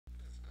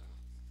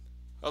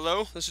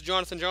Hello, this is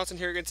Jonathan Johnson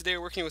here again today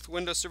working with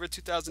Windows Server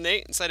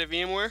 2008 inside of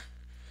VMware.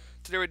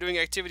 Today we're doing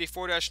activity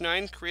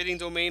 4-9, creating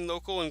domain,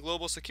 local, and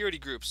global security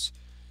groups.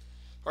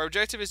 Our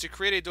objective is to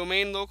create a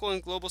domain, local,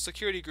 and global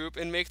security group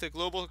and make the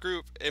global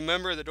group a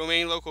member of the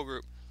domain local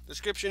group.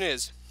 Description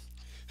is,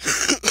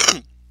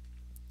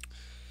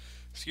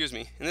 excuse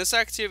me, in this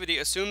activity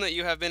assume that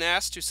you have been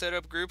asked to set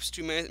up groups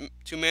to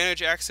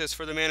manage access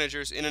for the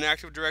managers in an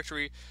Active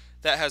Directory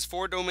that has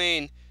 4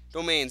 domains.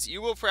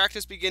 You will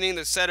practice beginning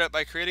the setup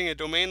by creating a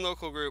domain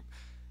local group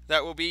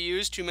that will be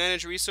used to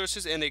manage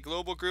resources and a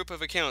global group of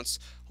accounts.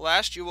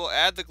 Last, you will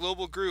add the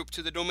global group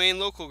to the domain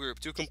local group.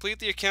 To complete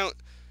the account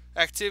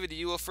activity,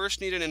 you will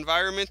first need an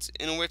environment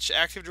in which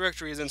Active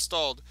Directory is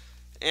installed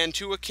and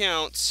 2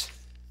 accounts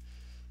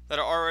that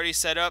are already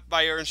set up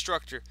by your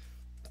instructor.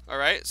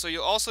 Alright, so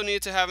you'll also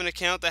need to have an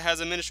account that has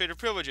administrative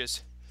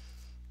privileges.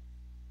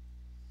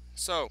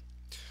 So,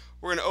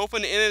 we're going to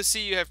open the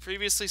MMC you have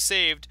previously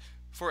saved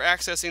for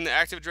accessing the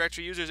Active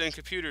Directory Users and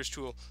Computers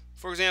tool.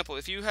 For example,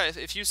 if you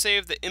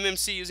save the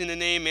MMC using the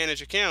name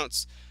Manage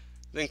Accounts,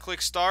 then click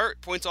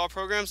Start, Point to All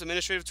Programs,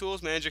 Administrative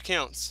Tools, Manage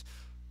Accounts.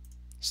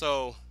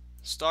 So,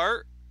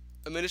 Start,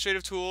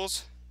 Administrative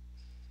Tools,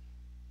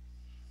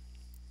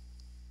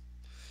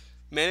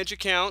 Manage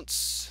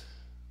Accounts,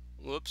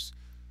 whoops,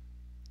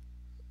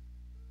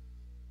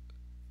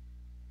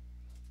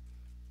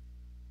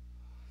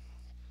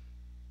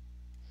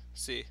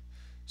 see,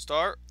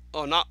 Start,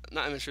 oh not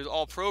administrative,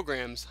 all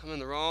programs, I'm in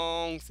the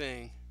wrong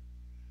thing,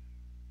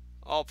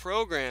 all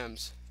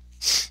programs,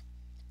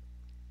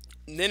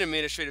 and then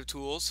administrative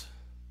tools,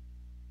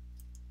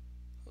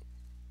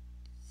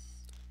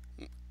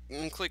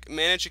 and click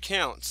Manage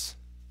Accounts.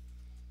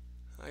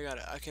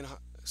 I can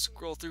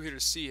scroll through here to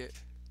see it.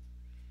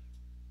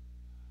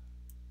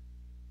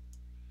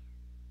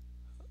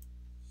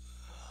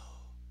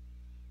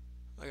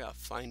 I gotta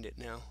find it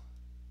now.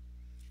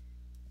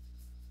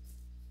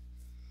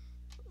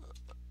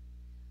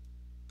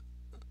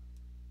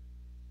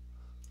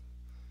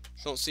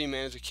 Don't see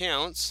Manage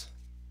Accounts.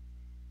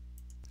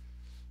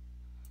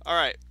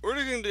 Alright, we're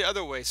going to do the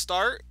other way.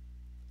 Start,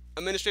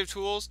 Administrative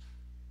Tools,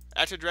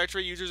 Active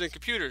Directory, Users, and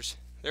Computers.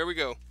 There we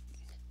go.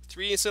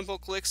 3 simple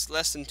clicks,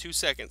 less than 2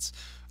 seconds.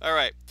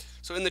 Alright,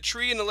 so in the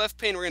tree in the left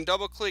pane, we're going to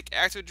double click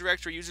Active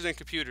Directory, Users, and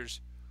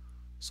Computers.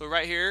 So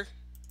right here,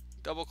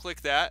 double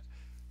click that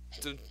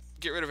to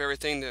get rid of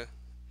everything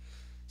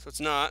so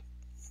it's not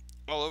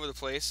all over the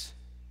place.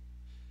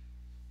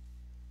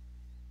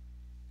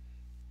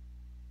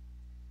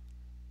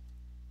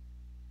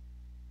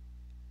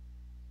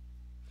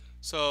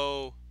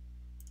 So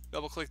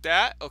double click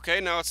that. Okay,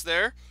 now it's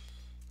there.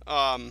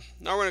 Now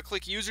we're going to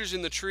click Users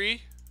in the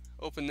tree.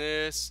 Open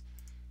this.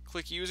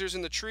 Click Users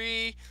in the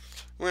tree.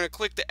 We're going to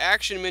click the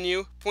Action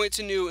menu, point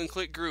to New, and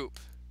click Group.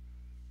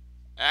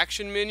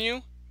 Action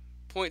menu,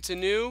 point to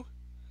New,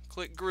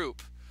 click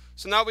Group.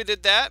 So now we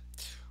did that.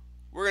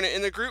 We're going to,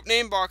 in the group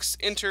name box,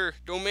 enter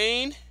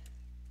Domain,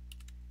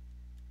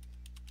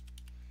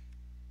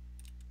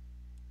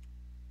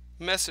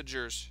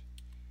 Messengers.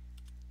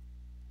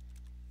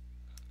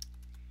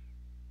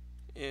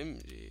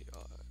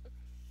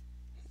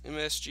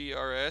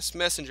 MSGRS,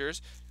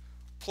 Messengers,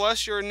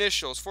 plus your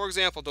initials. For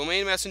example,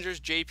 Domain Messengers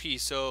JP.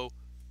 So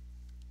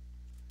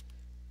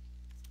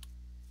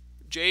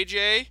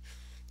JJ.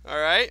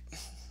 Alright.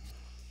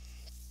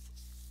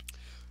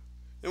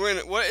 And we're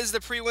gonna, what is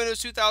the pre-Windows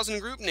 2000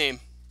 group name?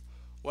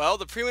 Well,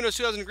 the pre-Windows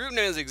 2000 group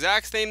name is the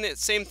exact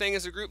same thing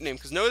as the group name.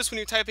 Because notice when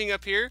you're typing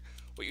up here,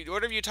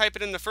 whatever you type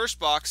it in the first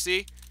box,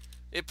 see,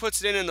 it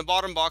puts it in the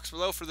bottom box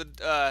below for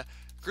the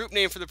group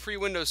name for the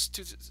pre-Windows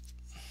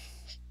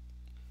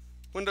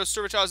Windows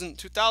Server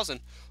 2000.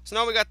 So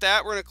now we got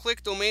that. We're going to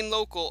click Domain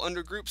Local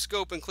under Group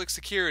Scope and click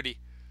Security.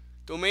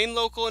 Domain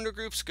Local under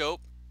Group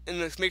Scope, and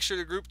let's make sure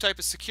the group type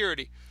is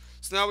Security.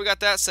 So now we got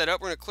that set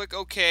up. We're going to click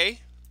OK.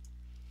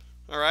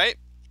 Alright.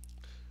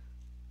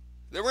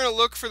 Then we're going to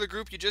look for the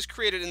group you just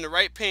created in the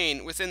right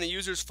pane within the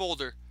Users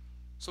folder.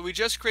 So we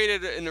just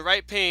created it in the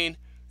right pane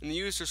in the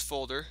Users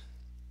folder.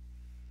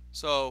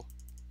 So,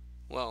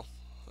 well,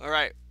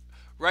 alright.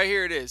 Right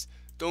here it is.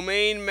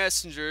 Domain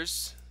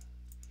Messengers.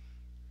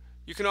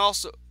 You can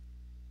also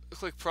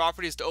click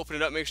Properties to open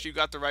it up, make sure you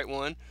got the right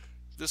one.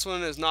 This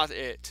one is not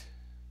it.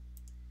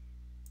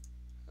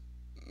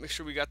 Make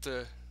sure we got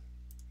the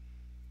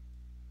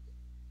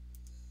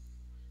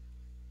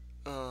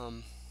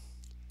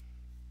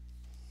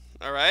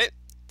alright.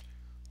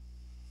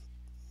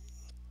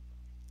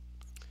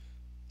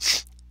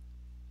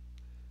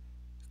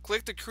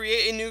 Click to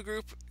create a new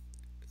group.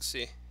 Let's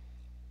see.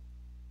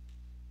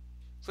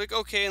 Click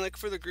OK and look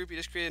for the group you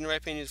just created in the right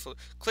pane.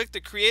 Click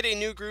to create a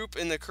new group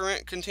in the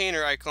current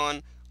container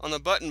icon on the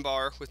button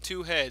bar with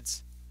 2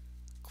 heads.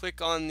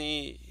 Click on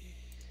the...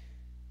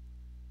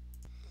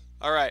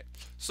 Alright,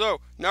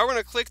 so now we're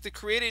going to click to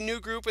create a new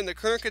group in the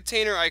current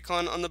container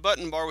icon on the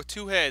button bar with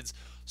 2 heads.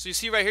 So you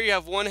see right here you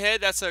have 1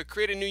 head, that's a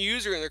create a new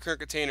user in the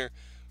current container.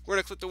 We're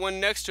going to click the one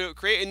next to it,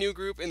 create a new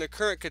group in the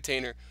current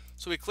container.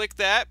 So we click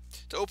that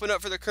to open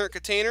up for the current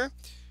container.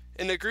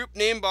 In the group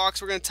name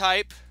box we're going to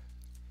type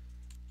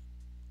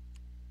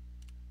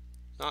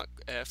not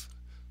F,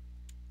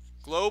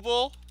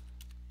 global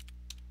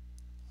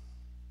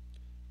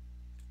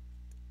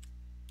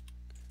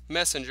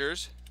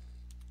messengers,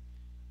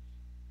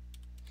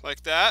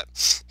 like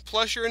that,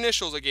 plus your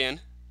initials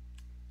again,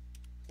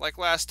 like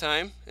last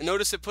time. And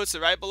notice it puts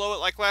it right below it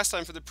like last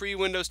time for the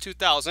pre-Windows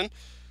 2000.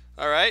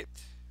 Alright,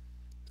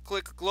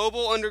 click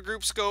global under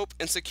group scope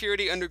and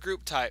security under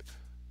group type.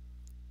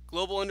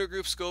 Global under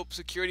group scope,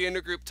 security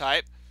under group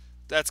type.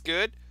 That's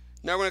good.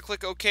 Now we're going to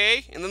click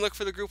OK and then look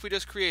for the group we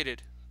just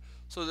created.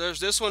 So there's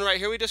this one right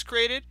here we just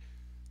created,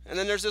 and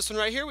then there's this one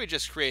right here we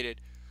just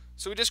created.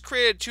 So we just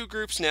created two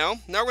groups now.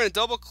 Now we're going to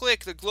double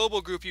click the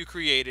global group you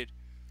created.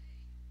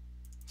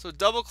 So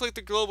double click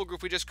the global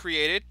group we just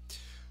created.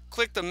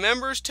 Click the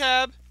members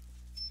tab.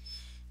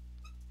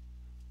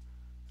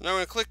 Now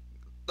we're going to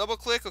double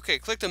click, okay,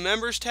 click the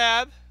members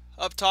tab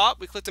up top.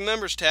 We click the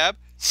members tab.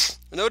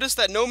 Notice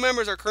that no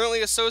members are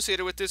currently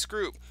associated with this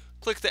group.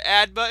 Click the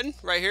add button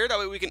right here. That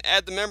way we can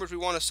add the members we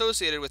want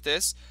associated with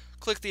this.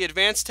 Click the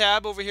advanced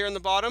tab over here on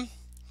the bottom.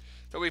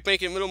 That way we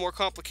make it a little more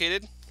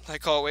complicated,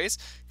 like always.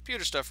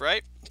 Computer stuff,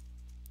 right?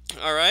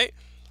 Alright.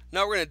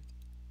 Now we're gonna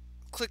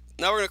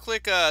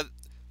click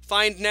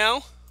Find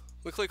Now.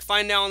 We click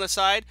Find Now on the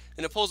side,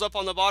 and it pulls up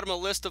on the bottom a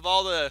list of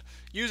all the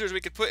users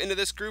we could put into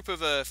this group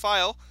of a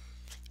file.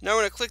 Now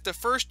we're going to click the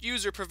first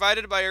user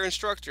provided by our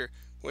instructor,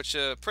 which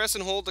press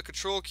and hold the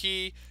control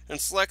key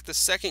and select the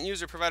second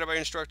user provided by your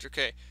instructor.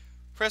 Okay,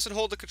 press and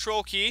hold the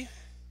control key.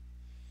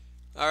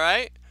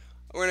 Alright,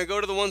 we're going to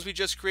go to the ones we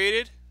just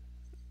created.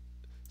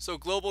 So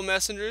global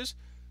messengers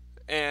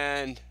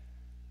and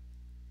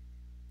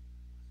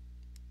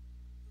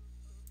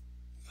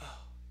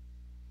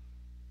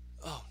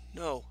oh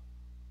no.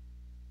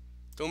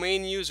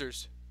 Domain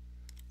users.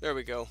 There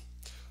we go.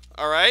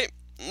 Alright,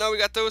 now we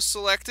got those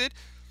selected.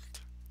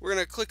 We're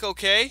going to click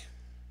OK.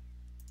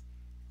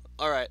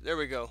 Alright, there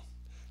we go.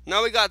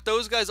 Now we got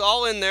those guys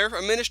all in there.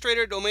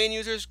 Administrator, domain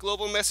users,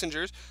 global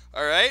messengers.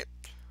 Alright.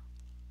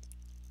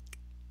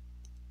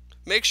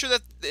 Make sure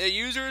that the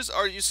users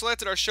you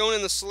selected are shown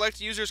in the select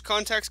users,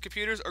 contacts,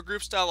 computers, or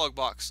groups dialog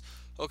box.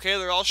 Okay,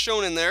 they're all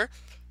shown in there.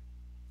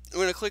 We're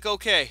going to click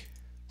OK.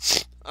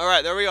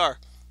 Alright, there we are.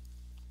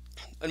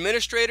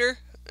 Administrator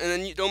and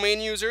then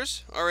domain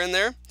users are in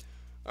there.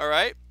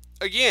 Alright.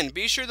 Again,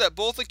 be sure that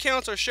both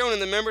accounts are shown in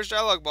the members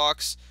dialog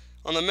box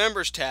on the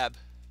members tab.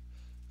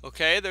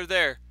 Okay, they're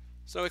there.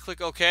 So we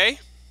click OK.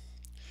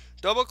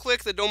 Double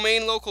click the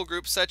domain local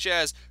group such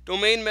as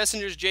domain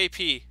messengers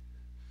JP.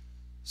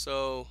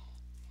 So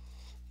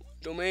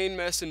domain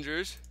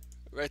messengers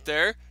right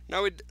there.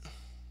 Now we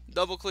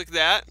double click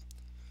that.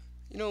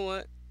 You know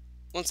what?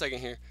 One second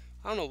here.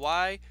 I don't know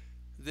why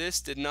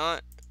this did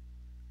not.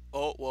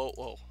 Oh, whoa,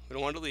 whoa. We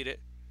don't want to delete it.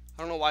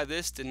 I don't know why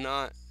this did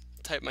not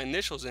type my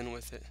initials in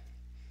with it.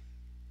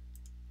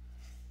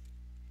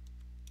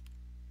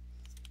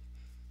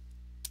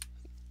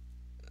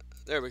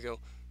 There we go.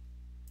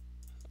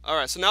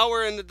 Alright, so now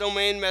we're in the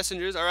domain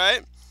messengers,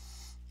 alright?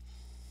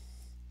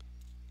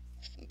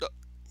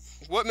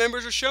 What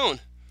members are shown?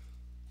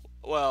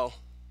 Well,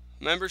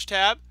 members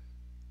tab.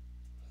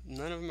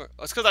 None of them are.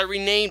 Oh, it's because I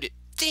renamed it.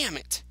 Damn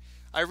it!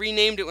 I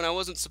renamed it when I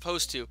wasn't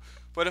supposed to.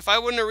 But if I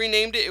wouldn't have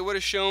renamed it, it would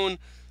have shown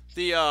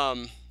the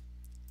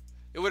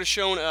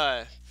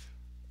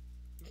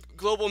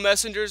global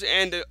messengers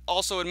and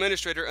also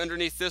administrator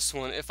underneath this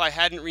one if I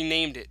hadn't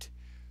renamed it.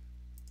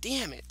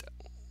 Damn it.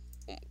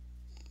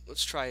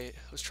 Let's try it.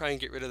 Let's try and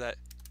get rid of that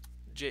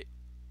J.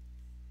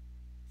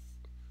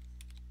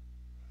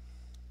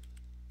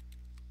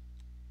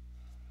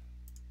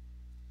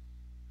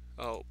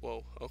 Oh,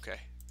 whoa,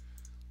 okay.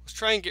 Let's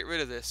try and get rid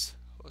of this.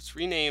 Let's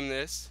rename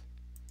this.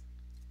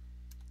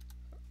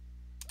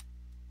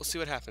 We'll see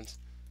what happens.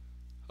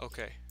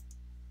 Okay.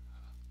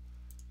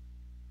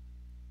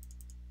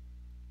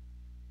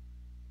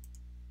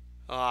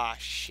 Ah,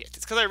 shit. It's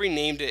because I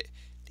renamed it.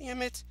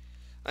 Damn it.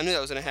 I knew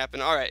that was going to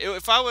happen. Alright,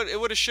 if I would, it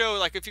would have showed,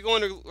 like, if you go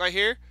under right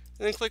here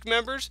and then click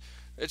members,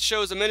 it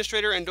shows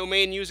administrator and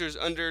domain users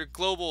under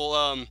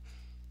global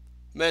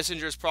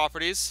messengers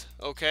properties.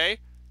 Okay.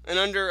 And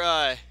under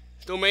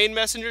domain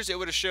messengers, it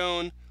would have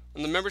shown,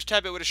 on the members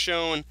tab, it would have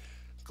shown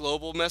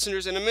global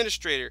messengers and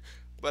administrator.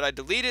 But I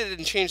deleted it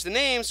and changed the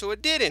name, so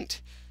it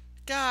didn't.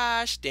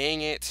 Gosh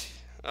dang it.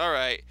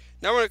 Alright.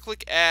 Now we're going to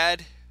click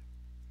add.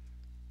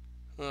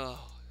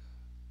 Oh.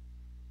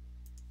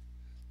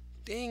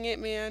 Dang it,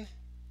 man.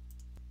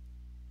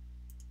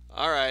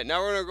 Alright,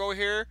 now we're going to go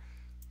here.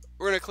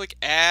 We're going to click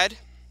add.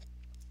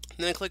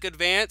 And then click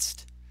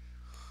advanced.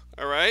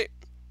 Alright.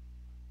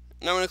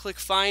 Now we're going to click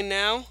find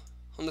now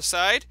on the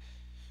side.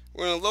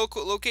 We're going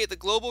to locate the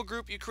global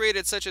group you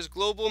created, such as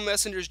global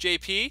messengers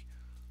JP.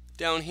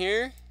 Down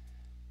here.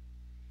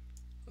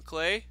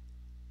 Okay.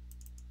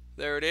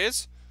 There it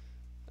is.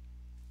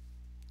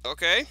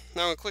 Okay.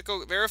 Now I'm going to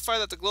click verify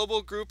that the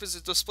global group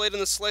is displayed in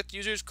the select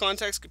users,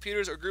 contacts,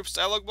 computers, or groups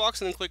dialog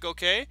box, and then click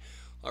OK.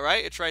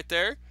 Alright, it's right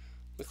there.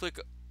 We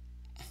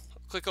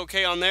click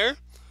OK on there.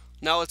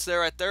 Now it's there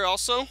right there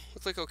also.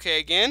 We click OK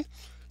again.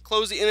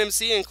 Close the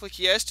NMC and click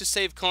yes to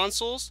save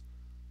consoles.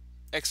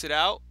 Exit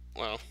out.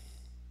 well,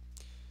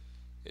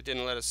 it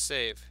didn't let us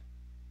save.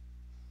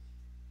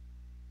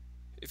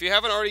 If you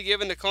haven't already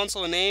given the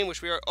console a name,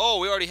 which we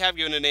already have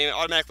given a name, it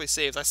automatically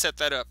saves. I set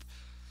that up.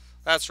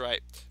 That's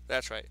right.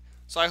 That's right.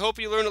 So I hope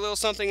you learned a little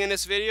something in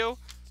this video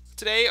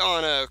today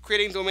on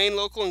creating domain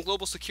local and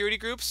global security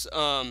groups.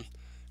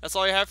 That's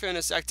all I have for in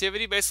this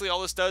activity. Basically,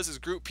 all this does is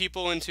group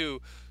people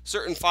into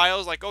certain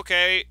files. Like,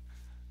 okay,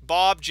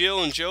 Bob,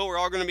 Jill, and Joe are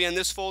all going to be in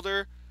this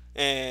folder,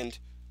 and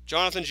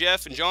Jonathan,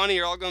 Jeff, and Johnny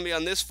are all going to be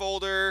on this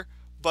folder.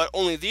 But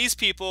only these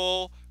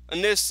people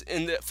in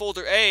the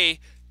folder A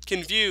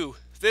can view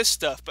this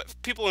stuff. But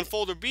people in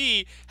folder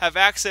B have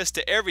access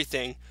to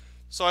everything.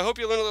 So I hope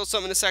you learned a little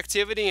something in this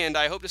activity, and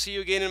I hope to see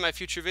you again in my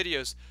future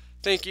videos.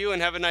 Thank you,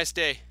 and have a nice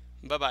day.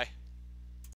 Bye-bye.